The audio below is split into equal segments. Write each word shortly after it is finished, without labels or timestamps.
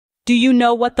Do you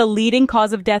know what the leading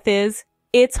cause of death is?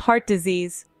 It's heart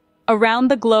disease. Around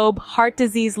the globe, heart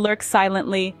disease lurks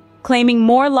silently, claiming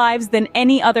more lives than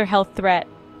any other health threat.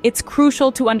 It's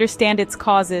crucial to understand its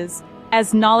causes,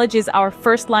 as knowledge is our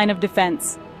first line of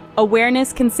defense.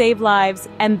 Awareness can save lives,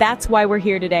 and that's why we're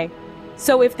here today.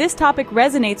 So if this topic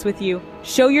resonates with you,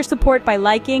 show your support by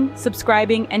liking,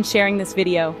 subscribing, and sharing this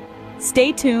video.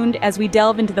 Stay tuned as we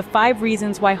delve into the 5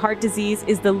 reasons why heart disease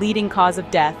is the leading cause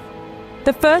of death.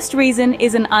 The first reason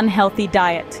is an unhealthy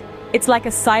diet. It's like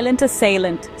a silent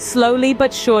assailant, slowly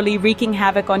but surely wreaking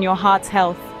havoc on your heart's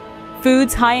health.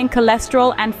 Foods high in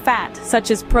cholesterol and fat, such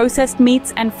as processed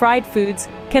meats and fried foods,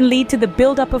 can lead to the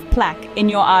buildup of plaque in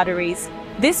your arteries.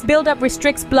 This buildup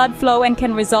restricts blood flow and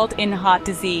can result in heart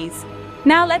disease.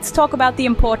 Now let's talk about the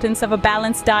importance of a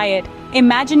balanced diet.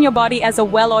 Imagine your body as a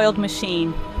well-oiled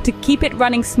machine. To keep it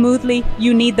running smoothly,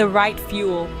 you need the right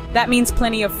fuel. That means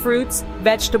plenty of fruits,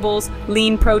 vegetables,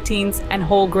 lean proteins, and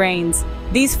whole grains.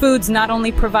 These foods not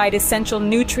only provide essential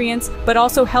nutrients, but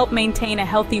also help maintain a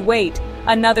healthy weight,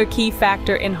 another key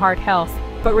factor in heart health.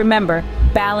 But remember,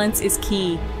 balance is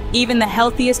key. Even the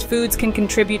healthiest foods can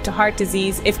contribute to heart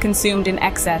disease if consumed in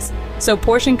excess. So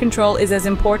portion control is as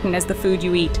important as the food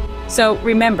you eat. So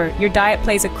remember, your diet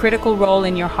plays a critical role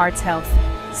in your heart's health.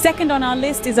 Second on our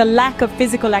list is a lack of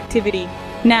physical activity.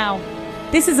 Now,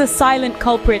 this is a silent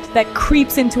culprit that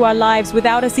creeps into our lives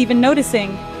without us even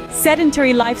noticing.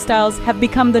 Sedentary lifestyles have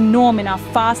become the norm in our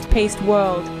fast-paced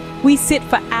world. We sit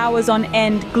for hours on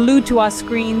end, glued to our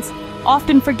screens,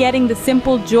 often forgetting the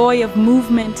simple joy of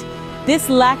movement. This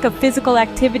lack of physical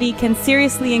activity can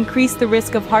seriously increase the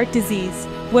risk of heart disease.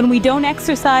 When we don't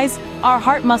exercise, our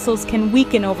heart muscles can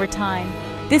weaken over time.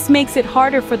 This makes it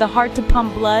harder for the heart to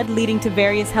pump blood, leading to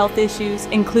various health issues,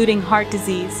 including heart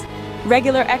disease.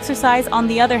 Regular exercise, on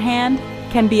the other hand,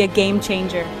 can be a game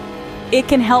changer. It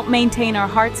can help maintain our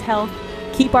heart's health,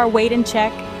 keep our weight in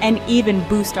check, and even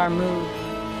boost our mood.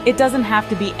 It doesn't have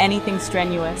to be anything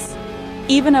strenuous.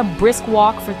 Even a brisk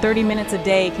walk for 30 minutes a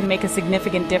day can make a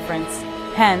significant difference.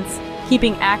 Hence,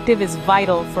 keeping active is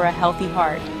vital for a healthy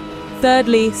heart.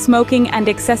 Thirdly, smoking and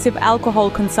excessive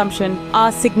alcohol consumption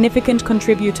are significant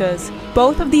contributors.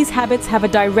 Both of these habits have a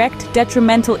direct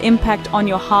detrimental impact on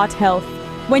your heart health.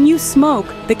 When you smoke,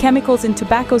 the chemicals in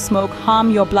tobacco smoke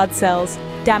harm your blood cells,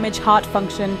 damage heart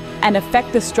function, and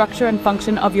affect the structure and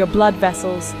function of your blood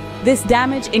vessels. This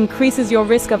damage increases your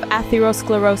risk of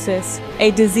atherosclerosis, a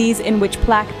disease in which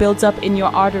plaque builds up in your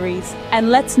arteries.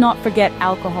 And let's not forget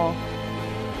alcohol.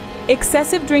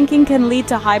 Excessive drinking can lead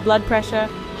to high blood pressure,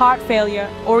 heart failure,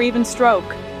 or even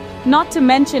stroke. Not to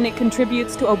mention it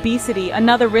contributes to obesity,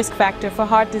 another risk factor for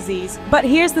heart disease. But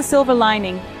here's the silver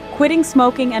lining. Quitting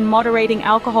smoking and moderating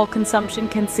alcohol consumption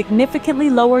can significantly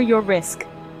lower your risk.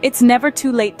 It's never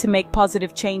too late to make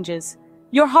positive changes.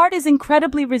 Your heart is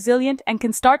incredibly resilient and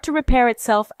can start to repair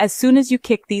itself as soon as you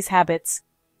kick these habits.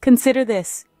 Consider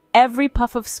this: every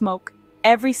puff of smoke,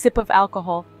 every sip of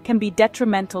alcohol can be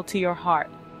detrimental to your heart.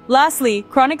 Lastly,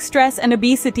 chronic stress and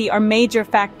obesity are major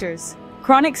factors.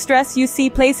 Chronic stress, you see,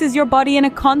 places your body in a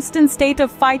constant state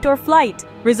of fight or flight,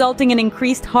 resulting in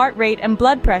increased heart rate and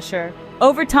blood pressure.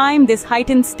 Over time, this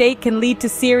heightened state can lead to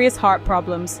serious heart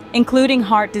problems, including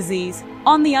heart disease.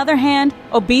 On the other hand,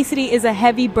 obesity is a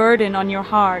heavy burden on your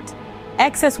heart.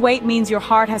 Excess weight means your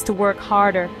heart has to work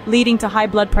harder, leading to high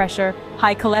blood pressure,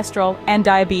 high cholesterol, and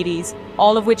diabetes,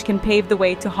 all of which can pave the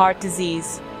way to heart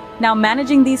disease. Now,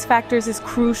 managing these factors is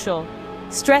crucial.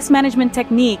 Stress management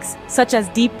techniques, such as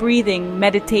deep breathing,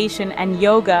 meditation, and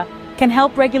yoga, can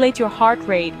help regulate your heart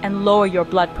rate and lower your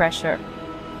blood pressure.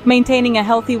 Maintaining a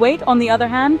healthy weight, on the other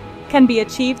hand, can be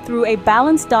achieved through a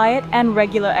balanced diet and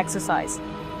regular exercise.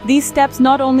 These steps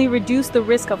not only reduce the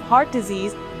risk of heart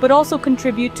disease, but also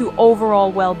contribute to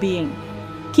overall well-being.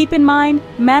 Keep in mind,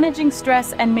 managing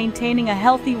stress and maintaining a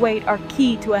healthy weight are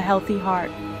key to a healthy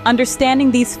heart.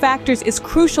 Understanding these factors is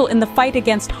crucial in the fight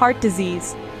against heart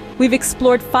disease. We've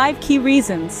explored 5 key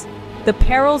reasons: the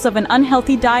perils of an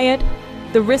unhealthy diet,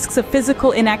 the risks of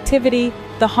physical inactivity,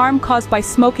 the harm caused by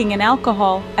smoking and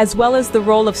alcohol, as well as the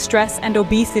role of stress and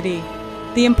obesity.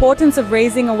 The importance of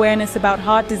raising awareness about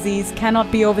heart disease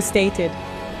cannot be overstated.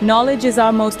 Knowledge is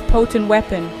our most potent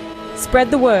weapon.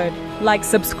 Spread the word, like,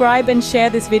 subscribe, and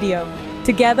share this video.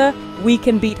 Together, we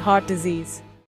can beat heart disease.